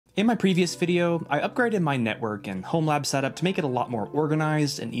In my previous video, I upgraded my network and homelab setup to make it a lot more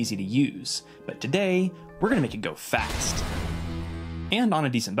organized and easy to use, but today, we're gonna make it go fast. And on a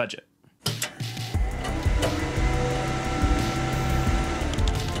decent budget.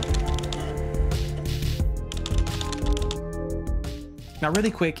 Now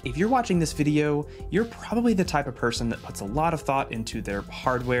really quick, if you're watching this video, you're probably the type of person that puts a lot of thought into their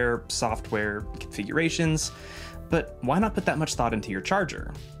hardware, software, configurations, but why not put that much thought into your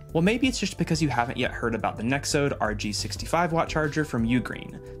charger? Well, maybe it's just because you haven't yet heard about the Nexode RG 65 watt charger from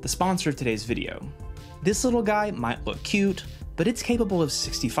Ugreen, the sponsor of today's video. This little guy might look cute, but it's capable of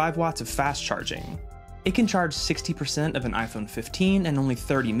 65 watts of fast charging. It can charge 60% of an iPhone 15 in only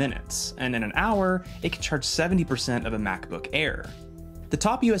 30 minutes, and in an hour, it can charge 70% of a MacBook Air. The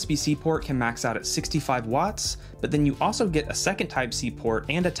top USB-C port can max out at 65 watts, but then you also get a second Type-C port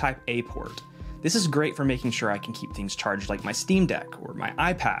and a Type-A port. This is great for making sure I can keep things charged like my Steam Deck, or my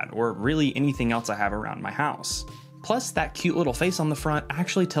iPad, or really anything else I have around my house. Plus, that cute little face on the front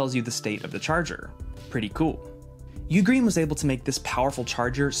actually tells you the state of the charger. Pretty cool. Ugreen was able to make this powerful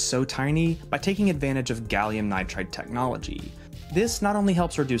charger so tiny by taking advantage of gallium nitride technology. This not only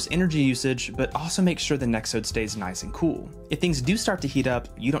helps reduce energy usage, but also makes sure the Nexode stays nice and cool. If things do start to heat up,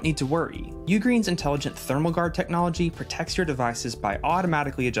 you don't need to worry. Ugreen's intelligent thermal guard technology protects your devices by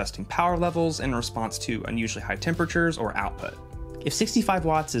automatically adjusting power levels in response to unusually high temperatures or output. If 65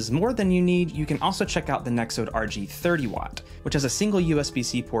 watts is more than you need, you can also check out the Nexode RG 30 watt, which has a single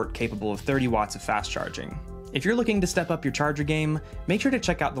USB-C port capable of 30 watts of fast charging. If you're looking to step up your charger game, make sure to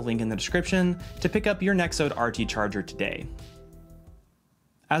check out the link in the description to pick up your Nexode RT charger today.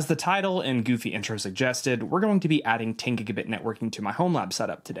 As the title and goofy intro suggested, we're going to be adding 10 gigabit networking to my homelab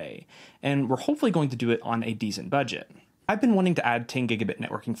setup today, and we're hopefully going to do it on a decent budget. I've been wanting to add 10 gigabit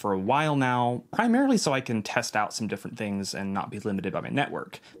networking for a while now, primarily so I can test out some different things and not be limited by my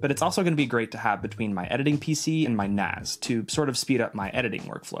network, but it's also going to be great to have between my editing PC and my NAS to sort of speed up my editing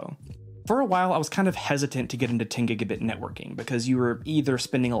workflow. For a while, I was kind of hesitant to get into 10 gigabit networking because you were either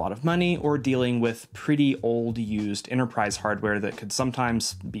spending a lot of money or dealing with pretty old used enterprise hardware that could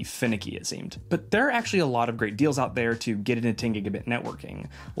sometimes be finicky, it seemed. But there are actually a lot of great deals out there to get into 10 gigabit networking,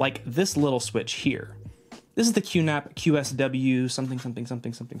 like this little switch here. This is the QNAP QSW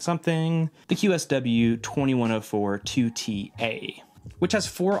something, the QSW 2104 2TA, which has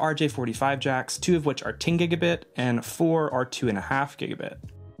 4 RJ45 jacks, 2 of which are 10 gigabit and 4 are 2.5 gigabit.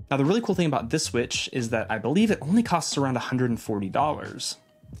 Now the really cool thing about this switch is that I believe it only costs around $140.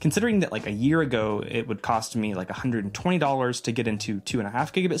 Considering that like a year ago it would cost me like $120 to get into 2.5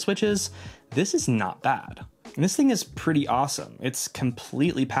 gigabit switches, this is not bad. And this thing is pretty awesome. It's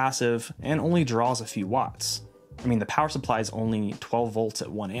completely passive and only draws a few watts. I mean, the power supply is only 12 volts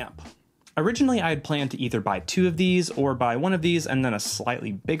at 1 amp. Originally, I had planned to either buy 2 of these or buy 1 of these and then a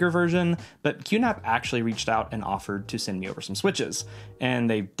slightly bigger version, but QNAP actually reached out and offered to send me over some switches. And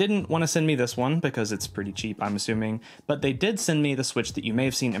they didn't want to send me this one because it's pretty cheap, I'm assuming, but they did send me the switch that you may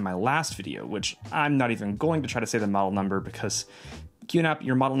have seen in my last video, which I'm not even going to try to say the model number because QNAP,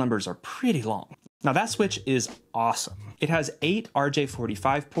 your model numbers are pretty long. Now that switch is awesome. It has 8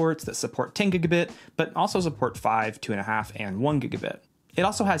 RJ45 ports that support 10 gigabit, but also support 5, 2.5, and 1 gigabit. It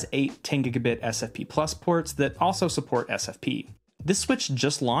also has 8 10 gigabit SFP Plus ports that also support SFP. This switch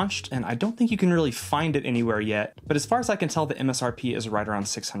just launched, and I don't think you can really find it anywhere yet, but as far as I can tell, the MSRP is right around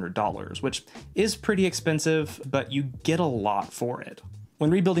 $600, which is pretty expensive, but you get a lot for it.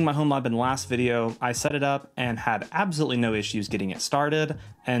 When rebuilding my homelab in the last video, I set it up and had absolutely no issues getting it started,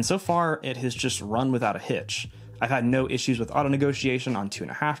 and so far it has just run without a hitch. I've had no issues with auto negotiation on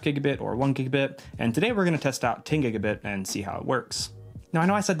 2.5 gigabit or 1 gigabit, and today we're going to test out 10 gigabit and see how it works. Now, I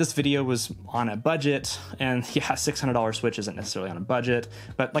know I said this video was on a budget, and yeah, $600 switch isn't necessarily on a budget,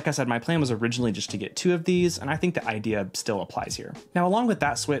 but like I said, my plan was originally just to get 2 of these, and I think the idea still applies here. Now, along with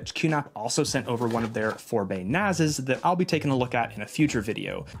that switch, QNAP also sent over one of their 4-bay NASs that I'll be taking a look at in a future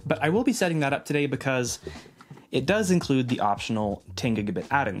video, but I will be setting that up today because it does include the optional 10 gigabit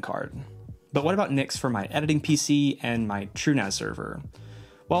add-in card. But what about NICs for my editing PC and my TrueNAS server?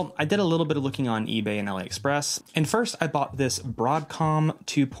 Well, I did a little bit of looking on eBay and AliExpress, and first I bought this Broadcom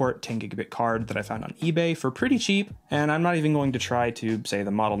 2-port 10 gigabit card that I found on eBay for pretty cheap, and I'm not even going to try to say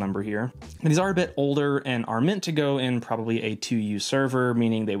the model number here. These are a bit older and are meant to go in probably a 2U server,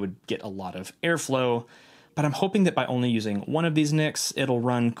 meaning they would get a lot of airflow, but I'm hoping that by only using 1 of these NICs, it'll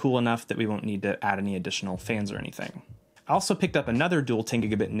run cool enough that we won't need to add any additional fans or anything. I also picked up another dual 10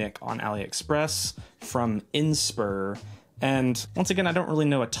 gigabit NIC on AliExpress from Inspur. And once again, I don't really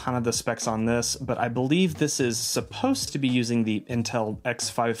know a ton of the specs on this, but I believe this is supposed to be using the Intel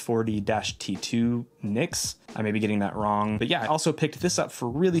X540-T2 NICs. I may be getting that wrong, but yeah, I also picked this up for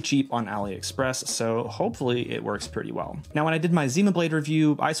really cheap on AliExpress, so hopefully it works pretty well. Now, when I did my ZimaBlade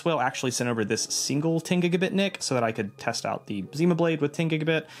review, Icewhale actually sent over this single 10 gigabit NIC so that I could test out the ZimaBlade with 10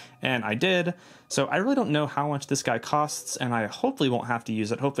 gigabit, and I did. So I really don't know how much this guy costs, and I hopefully won't have to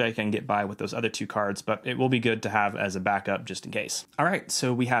use it. Hopefully I can get by with those other two cards, but it will be good to have as a backup just in case. All right,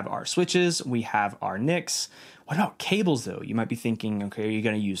 so we have our switches, we have our NICs. What about cables though? You might be thinking, okay, are you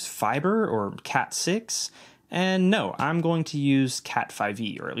going to use fiber or Cat6? And no, I'm going to use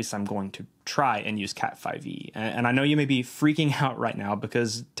Cat5e, or at least I'm going to try and use Cat5e. And I know you may be freaking out right now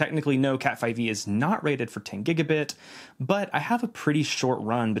because technically no, Cat5e is not rated for 10 gigabit, but I have a pretty short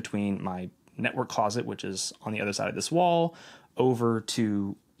run between my network closet, which is on the other side of this wall, over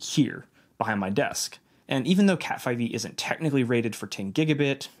to here behind my desk. And even though Cat5e isn't technically rated for 10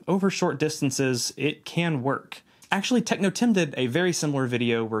 gigabit, over short distances, it can work. Actually, TechnoTim did a very similar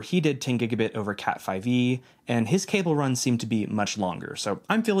video where he did 10 gigabit over Cat5e, and his cable run seemed to be much longer, so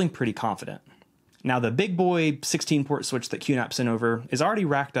I'm feeling pretty confident. Now, the big boy 16-port switch that QNAP sent over is already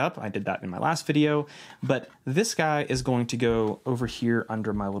racked up. I did that in my last video, but this guy is going to go over here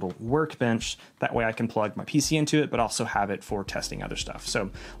under my little workbench. That way I can plug my PC into it, but also have it for testing other stuff. So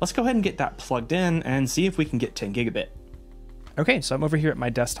let's go ahead and get that plugged in and see if we can get 10 gigabit. Okay, so I'm over here at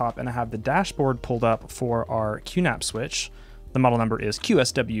my desktop and I have the dashboard pulled up for our QNAP switch. The model number is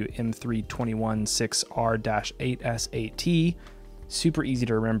QSW-M321-6R-8S8T. Super easy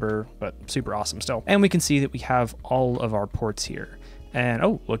to remember, but super awesome still. And we can see that we have all of our ports here. And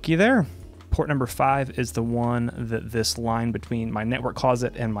oh, looky there. Port number 5 is the one that this line between my network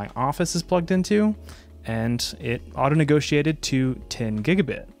closet and my office is plugged into. And it auto-negotiated to 10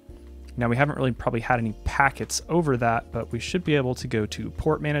 gigabit. Now we haven't really probably had any packets over that, but we should be able to go to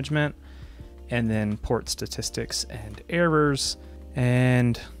port management and then port statistics and errors.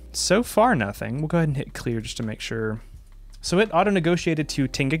 And so far nothing. We'll go ahead and hit clear just to make sure. So it auto-negotiated to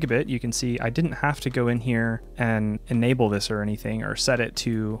 10 gigabit. You can see I didn't have to go in here and enable this or anything or set it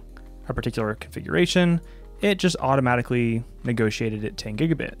to a particular configuration. It just automatically negotiated at 10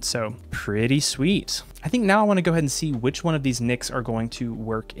 gigabit. So pretty sweet. I think now I want to go ahead and see which one of these NICs are going to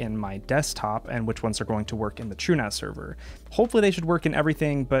work in my desktop and which ones are going to work in the TrueNAS server. Hopefully they should work in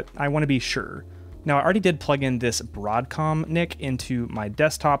everything, but I want to be sure. Now, I already did plug in this Broadcom NIC into my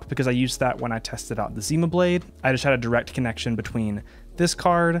desktop because I used that when I tested out the ZimaBlade. I just had a direct connection between this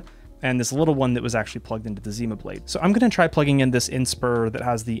card and this little one that was actually plugged into the ZimaBlade. So I'm going to try plugging in this Inspur that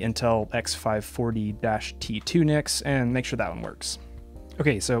has the Intel X540-T2 NICs and make sure that one works.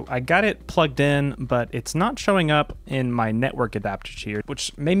 Okay, so I got it plugged in, but it's not showing up in my network adapters here,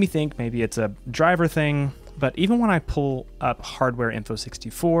 which made me think maybe it's a driver thing. But even when I pull up Hardware Info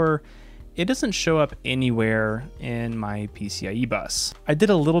 64, it doesn't show up anywhere in my PCIe bus. I did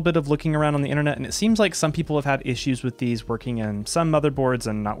a little bit of looking around on the internet and it seems like some people have had issues with these working in some motherboards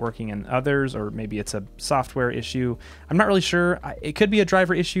and not working in others, or maybe it's a software issue. I'm not really sure. It could be a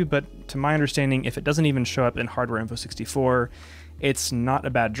driver issue, but to my understanding, if it doesn't even show up in Hardware Info 64, it's not a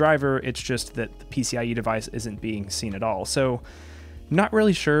bad driver. It's just that the PCIe device isn't being seen at all. So not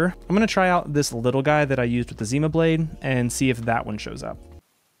really sure. I'm gonna try out this little guy that I used with the ZimaBlade and see if that one shows up.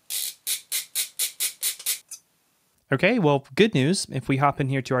 Okay, well, good news. If we hop in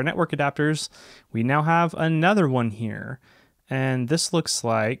here to our network adapters, we now have another one here. And this looks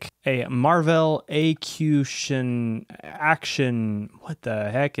like a Marvell Acution Action. What the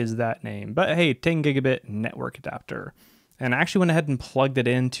heck is that name? But hey, 10 gigabit network adapter. And I actually went ahead and plugged it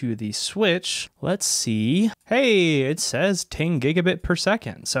into the switch. Let's see. Hey, it says 10 gigabit per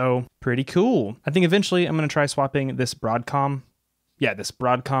second. So pretty cool. I think eventually I'm going to try swapping this Broadcom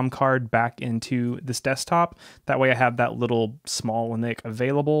card back into this desktop. That way I have that little small NIC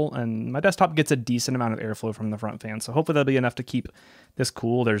available and my desktop gets a decent amount of airflow from the front fan. So hopefully that'll be enough to keep this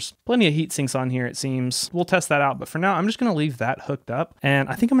cool. There's plenty of heat sinks on here, it seems. We'll test that out, but for now I'm just gonna leave that hooked up. And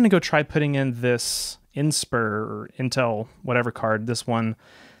I think I'm gonna go try putting in this Inspur or Intel, whatever card, this one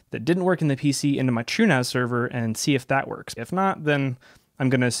that didn't work in the PC into my TrueNAS server and see if that works. If not, then I'm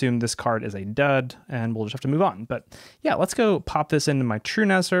going to assume this card is a dud and we'll just have to move on. But yeah, let's go pop this into my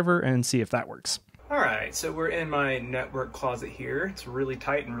TrueNAS server and see if that works. All right, so we're in my network closet here. It's really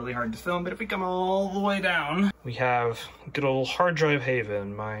tight and really hard to film, but if we come all the way down, we have good old hard drive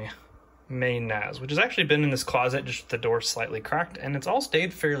haven, my main NAS, which has actually been in this closet, just the door slightly cracked, and it's all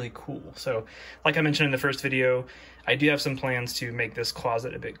stayed fairly cool. So like I mentioned in the first video, I do have some plans to make this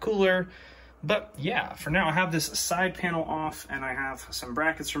closet a bit cooler. But yeah, for now I have this side panel off and I have some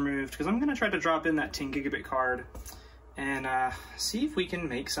brackets removed because I'm going to try to drop in that 10 gigabit card and see if we can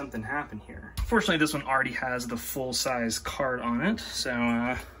make something happen here. Fortunately, this one already has the full size card on it,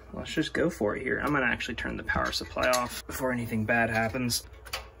 so let's just go for it here. I'm gonna actually turn the power supply off before anything bad happens.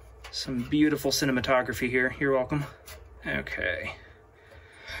 Some beautiful cinematography here. You're welcome. Okay.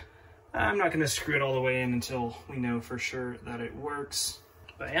 I'm not gonna screw it all the way in until we know for sure that it works.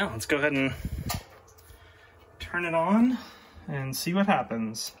 But yeah, let's go ahead and turn it on and see what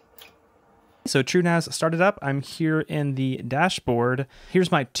happens. So TrueNAS started up. I'm here in the dashboard.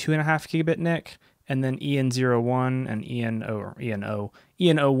 Here's my 2.5 gigabit NIC, and then EN01 and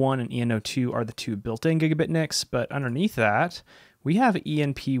EN01 and EN02 are the two built-in gigabit NICs, but underneath that, we have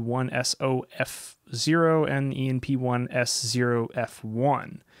ENP1SOF0 and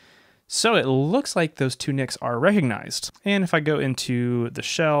ENP1S0F1. So it looks like those two NICs are recognized. And if I go into the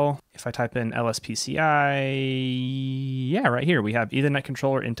shell, if I type in LSPCI, yeah, right here, we have Ethernet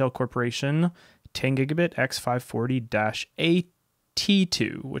controller, Intel Corporation, 10 gigabit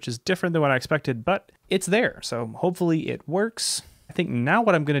X540-AT2, which is different than what I expected, but it's there. So hopefully it works. I think now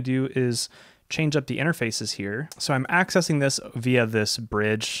what I'm gonna do is change up the interfaces here. So I'm accessing this via this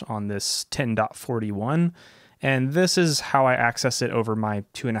bridge on this 10.41. And this is how I access it over my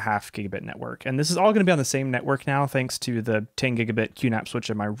 2.5 gigabit network. And this is all going to be on the same network now, thanks to the 10 gigabit QNAP switch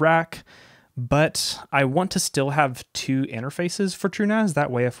in my rack. But I want to still have two interfaces for TrueNAS.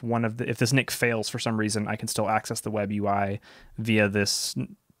 That way, if this NIC fails for some reason, I can still access the web UI via this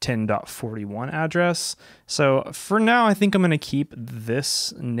 10.41 address. So for now, I think I'm going to keep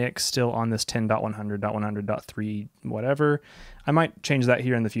this NIC still on this 10.100.100.3 whatever. I might change that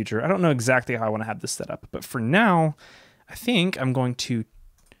here in the future. I don't know exactly how I want to have this set up, but for now, I think I'm going to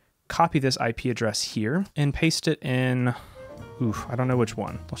copy this IP address here and paste it in, I don't know which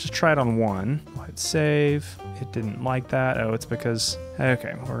one. Let's just try it on one. We'll hit save. It didn't like that. Oh, it's because,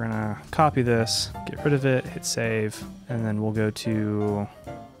 okay, we're gonna copy this, get rid of it, hit save, and then we'll go to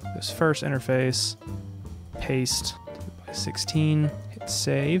this first interface, paste 2x16, hit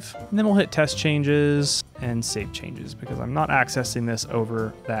save, and then we'll hit test changes and save changes because I'm not accessing this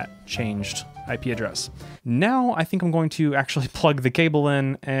over that changed IP address. Now I think I'm going to actually plug the cable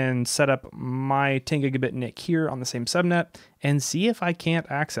in and set up my 10 gigabit NIC here on the same subnet and see if I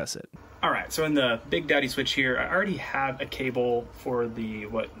can't access it. All right, so in the Big Daddy switch here, I already have a cable for the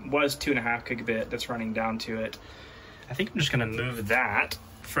what was 2.5 gigabit that's running down to it. I think I'm just gonna move that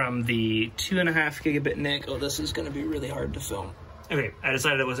from the 2.5 gigabit NIC. Oh, this is gonna be really hard to film. Okay, I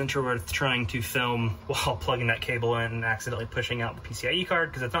decided it wasn't worth trying to film while plugging that cable in and accidentally pushing out the PCIe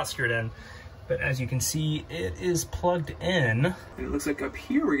card because it's not screwed in. But as you can see, it is plugged in. And it looks like up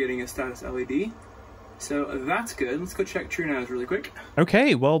here we're getting a status LED. So that's good. Let's go check TrueNAS really quick.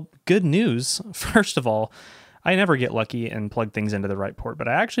 Okay, well, good news. First of all, I never get lucky and plug things into the right port, but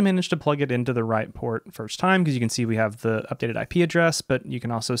I actually managed to plug it into the right port first time because you can see we have the updated IP address, but you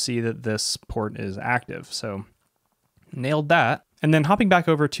can also see that this port is active. So nailed that. And then hopping back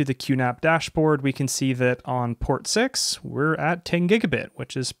over to the QNAP dashboard, we can see that on port 6, we're at 10 gigabit,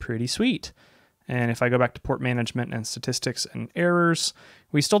 which is pretty sweet. And if I go back to port management and statistics and errors,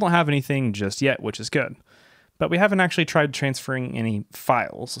 we still don't have anything just yet, which is good. But we haven't actually tried transferring any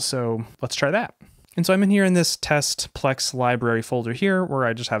files, so let's try that. And so I'm in here in this test Plex library folder here, where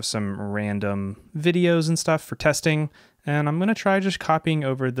I just have some random videos and stuff for testing. And I'm gonna try just copying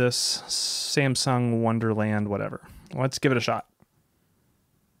over this Samsung Wonderland, whatever. Let's give it a shot.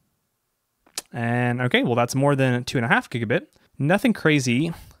 And okay, well, that's more than 2.5 gigabit. Nothing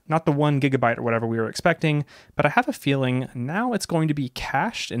crazy, not the 1 gigabyte or whatever we were expecting, but I have a feeling now it's going to be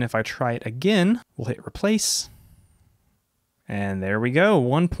cached. And if I try it again, we'll hit replace. And there we go,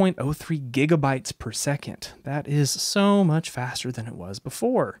 1.03 gigabytes per second. That is so much faster than it was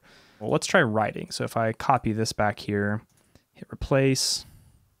before. Well, let's try writing. So if I copy this back here, hit replace.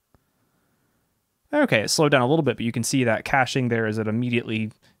 Okay, it slowed down a little bit, but you can see that caching there as it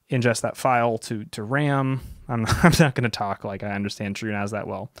immediately ingest that file to RAM. I'm not going to talk like I understand TrueNAS that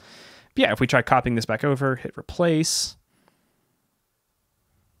well. But yeah, if we try copying this back over, hit replace.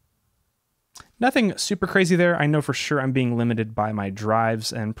 Nothing super crazy there. I know for sure I'm being limited by my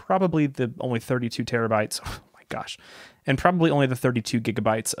drives and probably the only 32 terabytes. Oh my gosh. And probably only the 32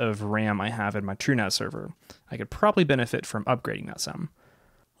 gigabytes of RAM I have in my TrueNAS server. I could probably benefit from upgrading that some.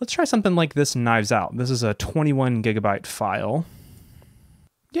 Let's try something like this Knives Out. This is a 21 gigabyte file.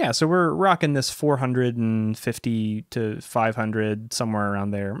 Yeah, so we're rocking this 450 to 500, somewhere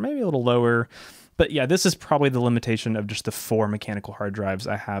around there, maybe a little lower. But yeah, this is probably the limitation of just the 4 mechanical hard drives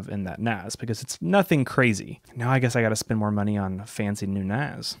I have in that NAS, because it's nothing crazy. Now I guess I gotta spend more money on a fancy new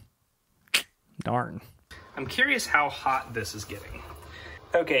NAS. Darn. I'm curious how hot this is getting.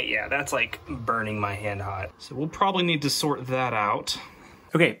 Okay, yeah, that's like burning my hand hot. So we'll probably need to sort that out.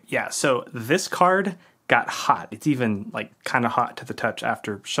 Okay, yeah, so this card got hot. It's even like kind of hot to the touch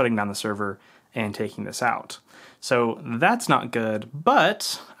after shutting down the server and taking this out. So that's not good,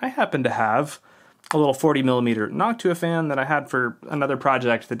 but I happen to have a little 40mm Noctua fan that I had for another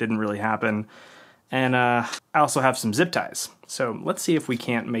project that didn't really happen. And I also have some zip ties. So let's see if we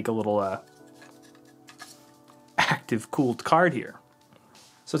can't make a little active cooled card here.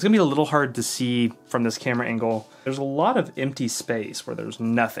 So it's gonna be a little hard to see from this camera angle. There's a lot of empty space where there's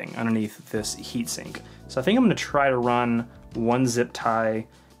nothing underneath this heatsink. So I think I'm gonna try to run one zip tie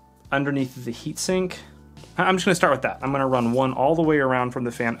underneath the heatsink. I'm just gonna start with that. I'm gonna run one all the way around from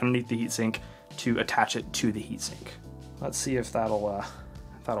the fan underneath the heatsink to attach it to the heatsink. Let's see if that'll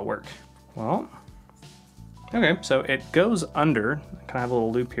work. Well, okay, so it goes under. I kind of have a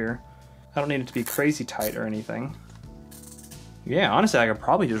little loop here. I don't need it to be crazy tight or anything. Yeah, honestly, I could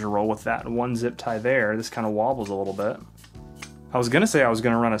probably just roll with that one zip tie there. This kind of wobbles a little bit. I was gonna say I was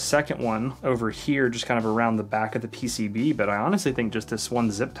gonna run a second one over here, just kind of around the back of the PCB, but I honestly think just this one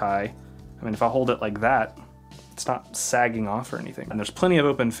zip tie, I mean, if I hold it like that, it's not sagging off or anything. And there's plenty of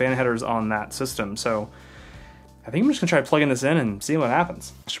open fan headers on that system, so I think I'm just gonna try plugging this in and see what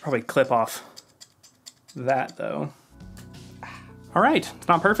happens. I should probably clip off that though. All right, it's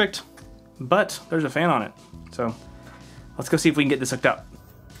not perfect, but there's a fan on it. So let's go see if we can get this hooked up.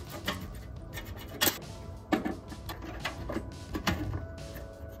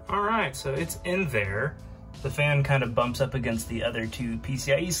 All right, so it's in there. The fan kind of bumps up against the other two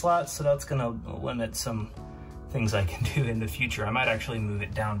PCIe slots, so that's gonna limit some things I can do in the future. I might actually move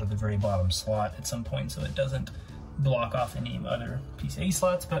it down to the very bottom slot at some point so it doesn't block off any other PCIe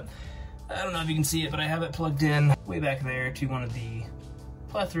slots, but I don't know if you can see it, but I have it plugged in way back there to one of the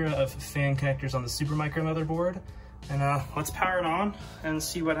plethora of fan connectors on the Supermicro motherboard. And let's power it on and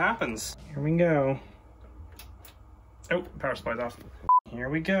see what happens. Here we go. Oh, power supply's off. Here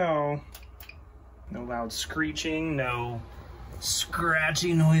we go. No loud screeching, no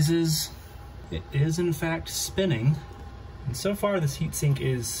scratchy noises. It is in fact spinning. And so far this heatsink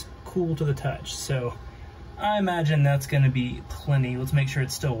is cool to the touch, so I imagine that's gonna be plenty. Let's make sure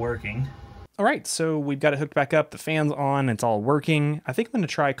it's still working. All right, so we've got it hooked back up, the fan's on, it's all working. I think I'm gonna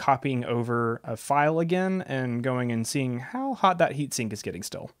try copying over a file again and going and seeing how hot that heatsink is getting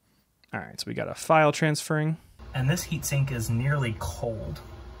still. All right, so we got a file transferring. And this heatsink is nearly cold.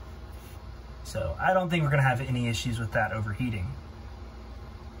 So I don't think we're gonna have any issues with that overheating.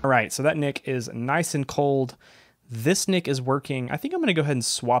 All right, so that NIC is nice and cold. This NIC is working. I think I'm gonna go ahead and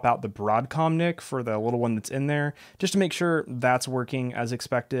swap out the Broadcom NIC for the little one that's in there, just to make sure that's working as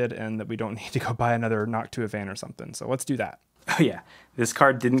expected and that we don't need to go buy another Noctua fan or something. So let's do that. Oh yeah, this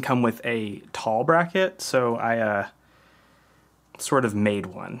card didn't come with a tall bracket, so I sort of made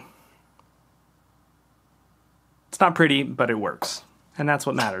one. It's not pretty, but it works. And that's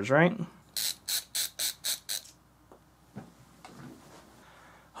what matters, right?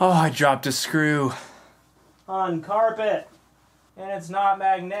 Oh, I dropped a screw on carpet, and it's not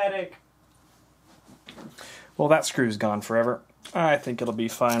magnetic. Well, that screw's gone forever. I think it'll be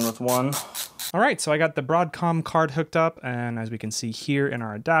fine with one. All right, so I got the Broadcom card hooked up, and as we can see here in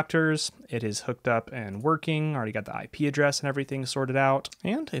our adapters, it is hooked up and working. Already got the IP address and everything sorted out.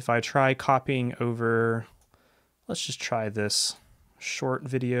 And if I try copying over, let's just try this short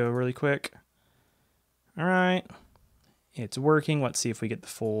video really quick. All right, it's working. Let's see if we get the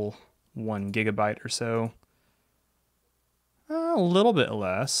full 1 GB or so. A little bit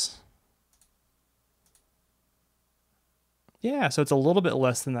less. Yeah, so it's a little bit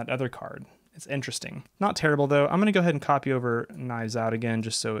less than that other card. It's interesting. Not terrible though. I'm gonna go ahead and copy over Knives Out again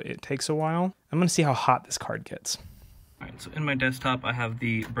just so it takes a while. I'm gonna see how hot this card gets. All right, so in my desktop, I have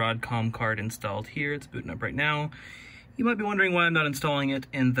the Broadcom card installed here. It's booting up right now. You might be wondering why I'm not installing it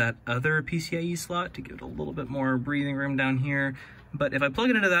in that other PCIe slot to give it a little bit more breathing room down here. But if I plug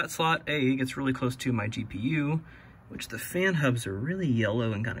it into that slot, it gets really close to my GPU, which the fan hubs are really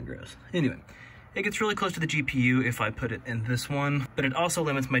yellow and kind of gross. Anyway, it gets really close to the GPU if I put it in this one, but it also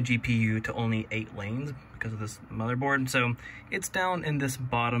limits my GPU to only 8 lanes because of this motherboard. So it's down in this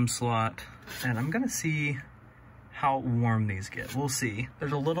bottom slot, and I'm gonna see how warm these get. We'll see.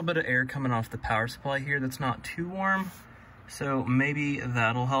 There's a little bit of air coming off the power supply here that's not too warm, so maybe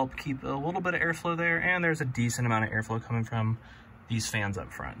that'll help keep a little bit of airflow there, and there's a decent amount of airflow coming from these fans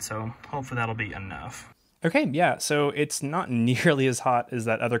up front, so hopefully that'll be enough. Okay, yeah, so it's not nearly as hot as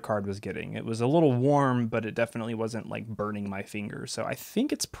that other card was getting. It was a little warm, but it definitely wasn't like burning my fingers. So I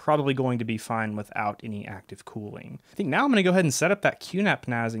think it's probably going to be fine without any active cooling. I think now I'm gonna go ahead and set up that QNAP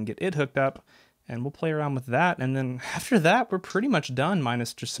NAS and get it hooked up, and we'll play around with that. And then after that, we're pretty much done,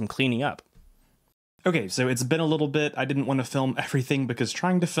 minus just some cleaning up. Okay, so it's been a little bit. I didn't want to film everything because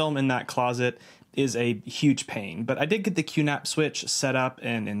trying to film in that closet is a huge pain, but I did get the QNAP switch set up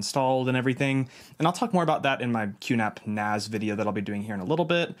and installed and everything, and I'll talk more about that in my QNAP NAS video that I'll be doing here in a little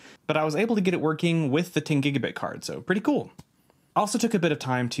bit, but I was able to get it working with the 10 gigabit card, so pretty cool. I also took a bit of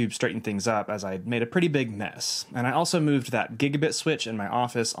time to straighten things up as I made a pretty big mess, and I also moved that gigabit switch in my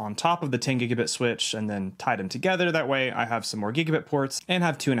office on top of the 10 gigabit switch and then tied them together. That way I have some more gigabit ports and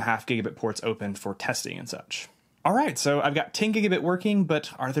have 2.5 gigabit ports open for testing and such. Alright, so I've got 10 gigabit working,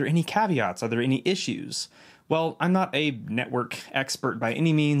 but are there any caveats? Are there any issues? Well, I'm not a network expert by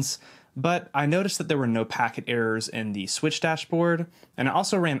any means, but I noticed that there were no packet errors in the switch dashboard, and I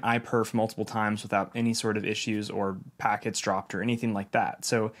also ran iPerf multiple times without any sort of issues or packets dropped or anything like that,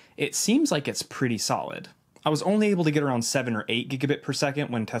 so it seems like it's pretty solid. I was only able to get around 7 or 8 gigabit per second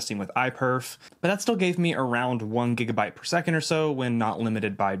when testing with iPerf, but that still gave me around 1 gigabyte per second or so when not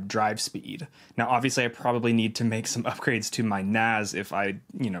limited by drive speed. Now obviously I probably need to make some upgrades to my NAS if I,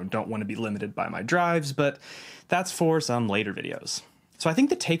 don't want to be limited by my drives, but that's for some later videos. So I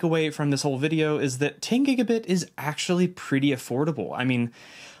think the takeaway from this whole video is that 10 gigabit is actually pretty affordable. I mean,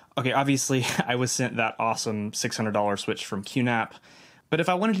 okay, obviously I was sent that awesome $600 switch from QNAP, but if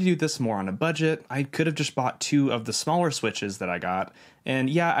I wanted to do this more on a budget, I could have just bought 2 of the smaller switches that I got, and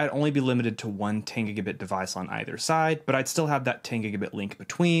yeah, I'd only be limited to one 10 gigabit device on either side, but I'd still have that 10 gigabit link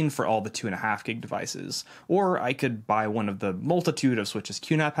between for all the 2.5 gig devices. Or I could buy one of the multitude of switches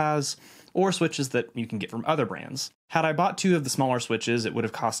QNAP has, or switches that you can get from other brands. Had I bought 2 of the smaller switches, it would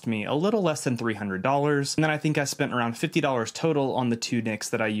have cost me a little less than $300, and then I think I spent around $50 total on the 2 NICs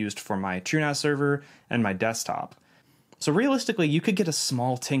that I used for my TrueNAS server and my desktop. So realistically, you could get a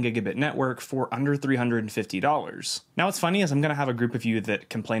small 10 gigabit network for under $350. Now what's funny is I'm going to have a group of you that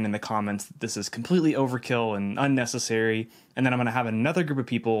complain in the comments that this is completely overkill and unnecessary, and then I'm going to have another group of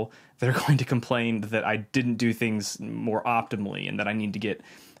people that are going to complain that I didn't do things more optimally and that I need to get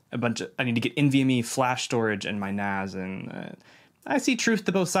NVMe flash storage in my NAS, and I see truth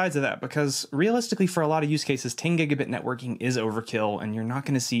to both sides of that, because realistically for a lot of use cases 10 gigabit networking is overkill and you're not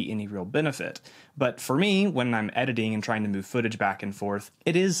going to see any real benefit. But for me, when I'm editing and trying to move footage back and forth,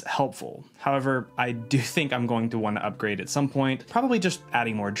 it is helpful. However, I do think I'm going to want to upgrade at some point, probably just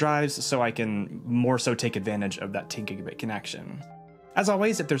adding more drives so I can more so take advantage of that 10 gigabit connection. As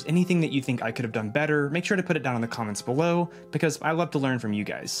always, if there's anything that you think I could have done better, make sure to put it down in the comments below, because I love to learn from you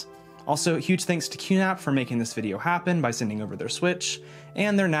guys. Also, huge thanks to QNAP for making this video happen by sending over their switch,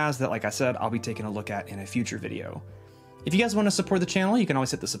 and their NAS that, like I said, I'll be taking a look at in a future video. If you guys want to support the channel, you can always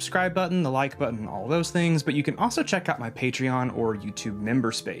hit the subscribe button, the like button, all those things, but you can also check out my Patreon or YouTube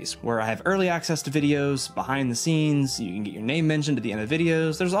member space, where I have early access to videos, behind the scenes, you can get your name mentioned at the end of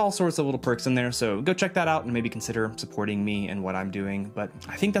videos, there's all sorts of little perks in there, so go check that out and maybe consider supporting me and what I'm doing. But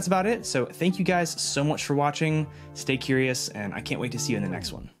I think that's about it, so thank you guys so much for watching, stay curious, and I can't wait to see you in the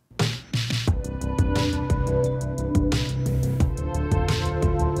next one.